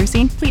ensure its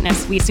accuracy and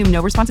completeness, we assume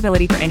no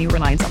responsibility for any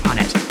reliance upon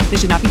it.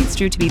 This should not be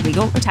construed to be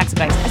legal or tax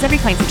advice, as every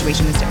client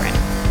situation is different.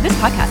 This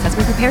podcast has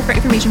been prepared for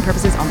information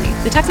purposes only.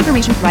 The tax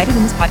information provided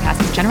in this podcast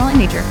is general in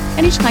nature,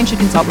 and each client should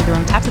consult with their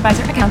own tax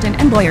advisor,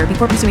 accountant, and lawyer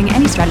before pursuing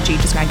any strategy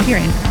described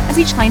herein, as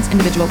each client's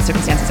individual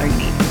circumstances are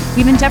unique.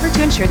 We've endeavored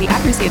to ensure the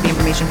accuracy of the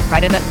information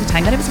provided at the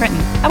time that it was written.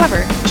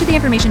 However, should the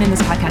information in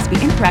this podcast be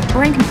incorrect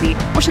or incomplete,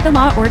 or should the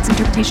law or its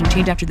interpretation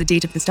change after the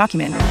date of this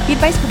document, the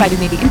advice provided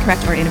may be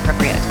incorrect or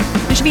inappropriate.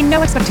 There should be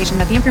no expectation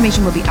that the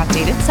information will be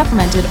updated,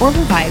 supplemented, or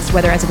revised,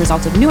 whether as a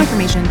result of new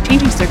information,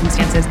 changing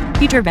circumstances,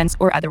 future events,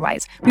 or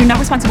otherwise. We are not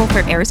responsible for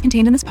errors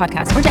contained in this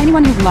podcast or to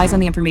anyone who relies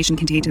on the information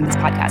contained in this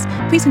podcast.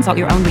 Please consult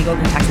your own legal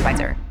and tax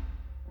advisor.